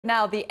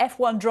Now the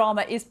F1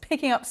 drama is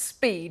picking up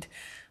speed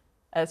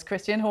as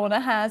Christian Horner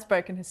has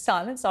broken his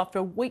silence after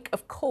a week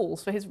of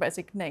calls for his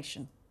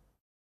resignation.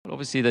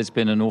 Obviously, there's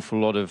been an awful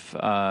lot of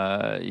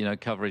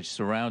coverage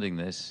surrounding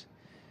this,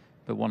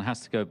 but one has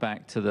to go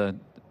back to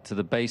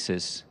the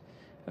basis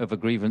of a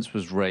grievance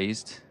was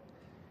raised,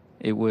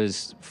 it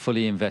was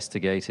fully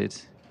investigated,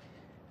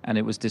 and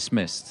it was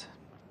dismissed.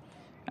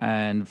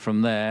 And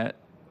from there,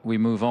 we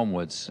move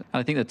onwards.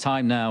 I think the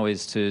time now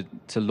is to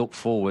look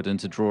forward and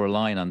to draw a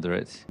line under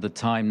it. The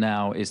time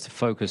now is to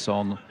focus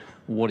on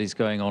what is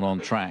going on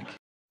track.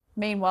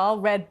 Meanwhile,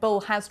 Red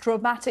Bull has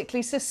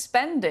dramatically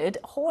suspended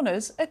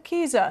Horner's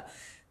accuser.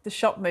 The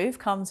shock move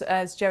comes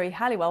as Geri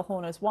Halliwell,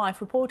 Horner's wife,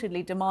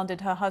 reportedly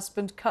demanded her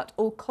husband cut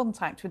all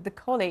contact with the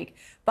colleague.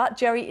 But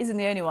Geri isn't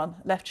the only one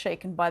left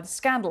shaken by the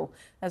scandal,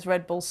 as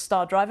Red Bull's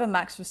star driver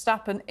Max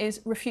Verstappen is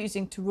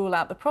refusing to rule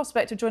out the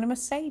prospect of joining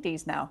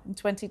Mercedes now in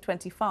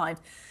 2025.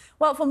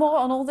 Well, for more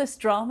on all this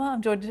drama,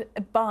 I'm joined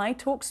by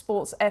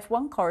talkSPORT's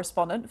F1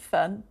 correspondent,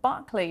 Fern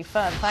Buckley.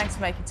 Fern, thanks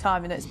for making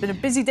time. And it's been a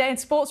busy day in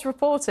sports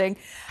reporting.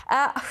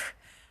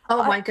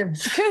 Oh, my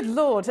goodness. Good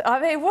Lord.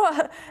 I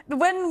mean,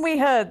 when we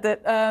heard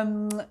that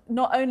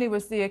not only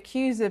was the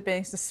accuser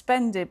being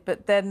suspended,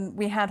 but then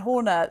we had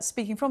Horner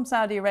speaking from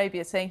Saudi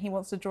Arabia saying he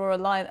wants to draw a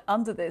line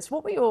under this.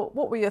 What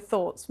were your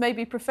thoughts,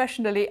 maybe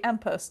professionally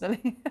and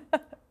personally?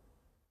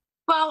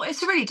 Well,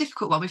 it's a really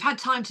difficult one. We've had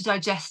time to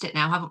digest it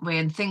now, haven't we,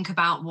 and think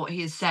about what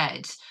he has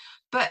said.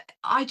 But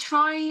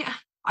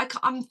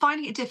I'm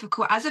finding it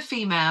difficult as a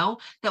female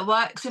that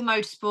works in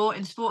motorsport,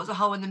 in sport as a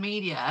whole, in the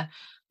media,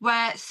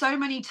 where so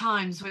many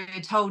times we're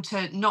told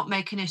to not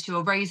make an issue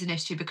or raise an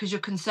issue because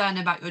you're concerned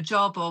about your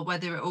job or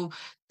whether it will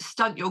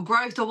stunt your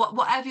growth or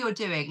whatever you're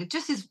doing,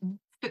 just as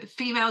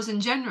females in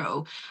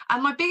general.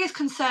 And my biggest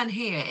concern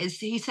here is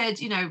he said,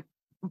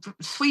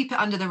 sweep it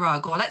under the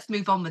rug or let's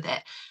move on with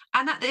it.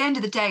 And at the end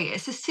of the day,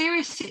 it's a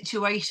serious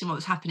situation what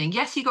was happening.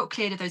 Yes, he got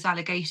cleared of those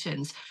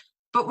allegations,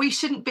 but we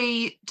shouldn't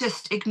be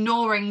just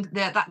ignoring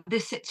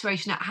this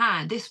situation at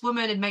hand. This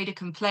woman had made a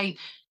complaint.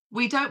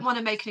 We don't want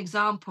to make an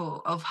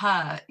example of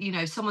her,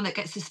 someone that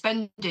gets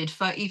suspended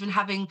for even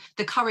having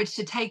the courage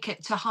to take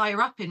it to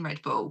higher up in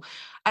Red Bull.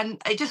 And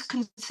it just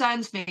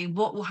concerns me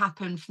what will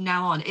happen from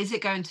now on. Is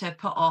it going to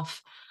put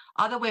off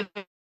other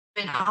women,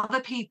 other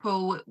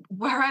people,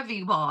 wherever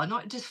you are,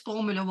 not just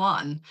Formula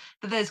One,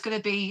 that there's going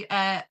to be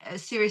a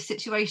serious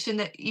situation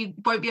that you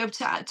won't be able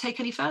to take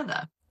any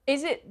further?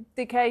 Is it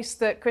the case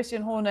that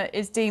Christian Horner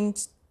is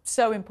deemed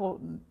so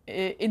important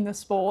in the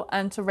sport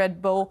and to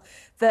Red Bull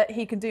that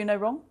he can do no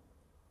wrong?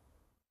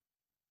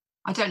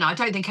 I don't know. I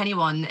don't think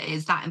anyone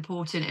is that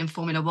important in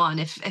Formula One.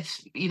 If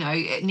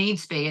it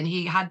needs to be, and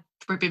he had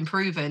been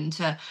proven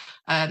to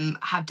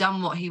have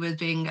done what he was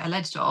being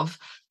alleged of,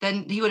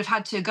 then he would have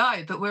had to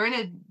go. But we're in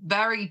a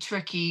very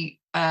tricky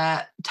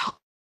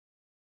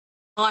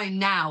time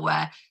now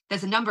where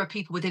there's a number of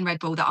people within Red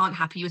Bull that aren't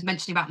happy. He was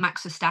mentioning about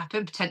Max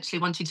Verstappen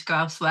potentially wanting to go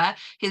elsewhere.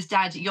 His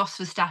dad, Jos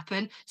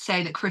Verstappen,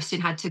 saying that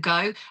Christian had to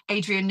go.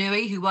 Adrian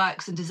Newey, who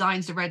works and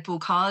designs the Red Bull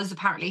cars,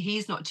 apparently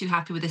he's not too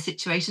happy with the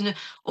situation.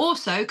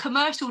 Also,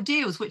 commercial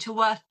deals, which are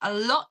worth a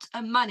lot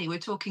of money. We're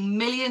talking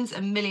millions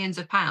and millions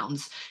of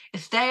pounds.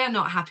 If they are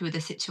not happy with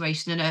the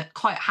situation and are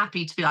quite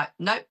happy to be like,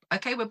 nope,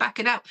 okay, we're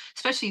backing out,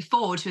 especially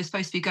Ford, who is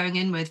supposed to be going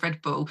in with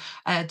Red Bull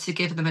to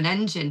give them an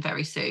engine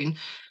very soon.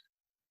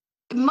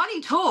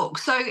 Money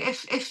talks. So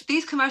if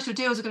these commercial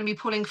deals are going to be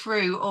pulling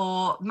through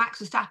or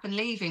Max Verstappen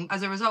leaving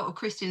as a result of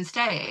Christian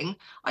staying,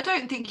 I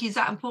don't think he's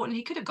that important.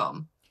 He could have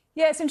gone.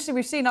 Yeah, it's interesting.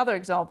 We've seen other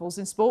examples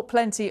in sport,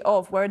 plenty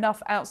of, where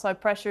enough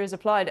outside pressure is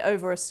applied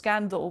over a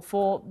scandal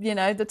for,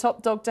 the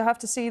top dog to have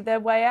to see their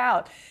way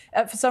out.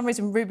 For some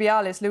reason, Luis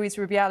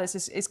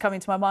Rubiales is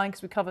coming to my mind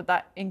because we covered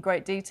that in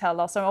great detail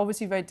last time.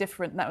 Obviously very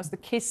different. And that was the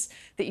kiss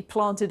that he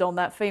planted on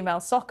that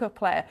female soccer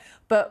player.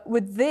 But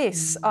with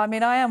this, I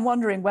am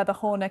wondering whether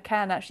Horner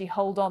can actually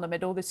hold on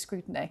amid all this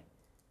scrutiny.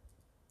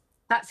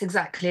 That's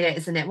exactly it,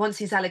 isn't it? Once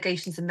these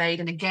allegations are made,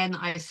 and again,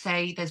 I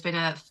say there's been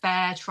a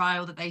fair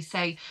trial that they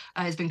say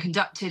has been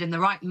conducted in the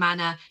right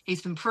manner.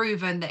 He's been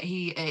proven that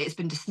it's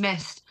been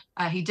dismissed.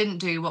 He didn't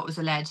do what was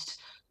alleged.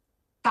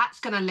 That's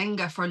going to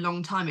linger for a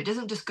long time. It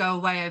doesn't just go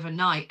away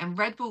overnight. And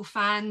Red Bull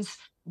fans,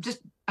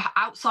 just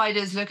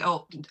outsiders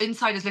or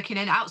insiders looking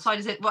in,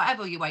 outsiders,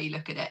 whatever way you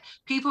look at it,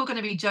 people are going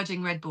to be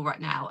judging Red Bull right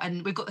now.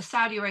 And we've got the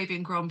Saudi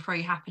Arabian Grand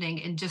Prix happening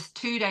in just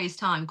 2 days'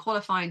 time.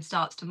 Qualifying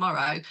starts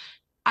tomorrow.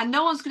 And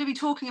no one's going to be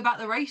talking about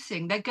the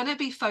racing. They're going to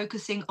be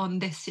focusing on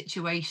this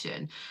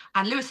situation.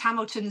 And Lewis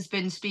Hamilton's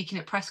been speaking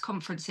at press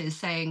conferences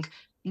saying,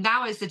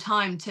 now is the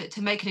time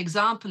to make an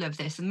example of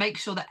this and make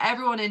sure that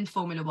everyone in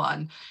Formula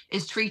One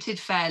is treated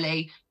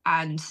fairly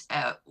and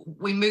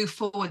we move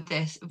forward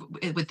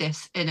with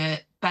this in a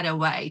better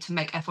way to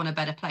make F1 a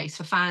better place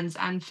for fans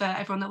and for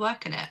everyone that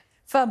work in it.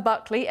 Fern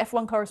Buckley,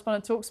 F1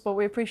 correspondent, talkSPORT.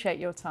 We appreciate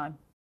your time.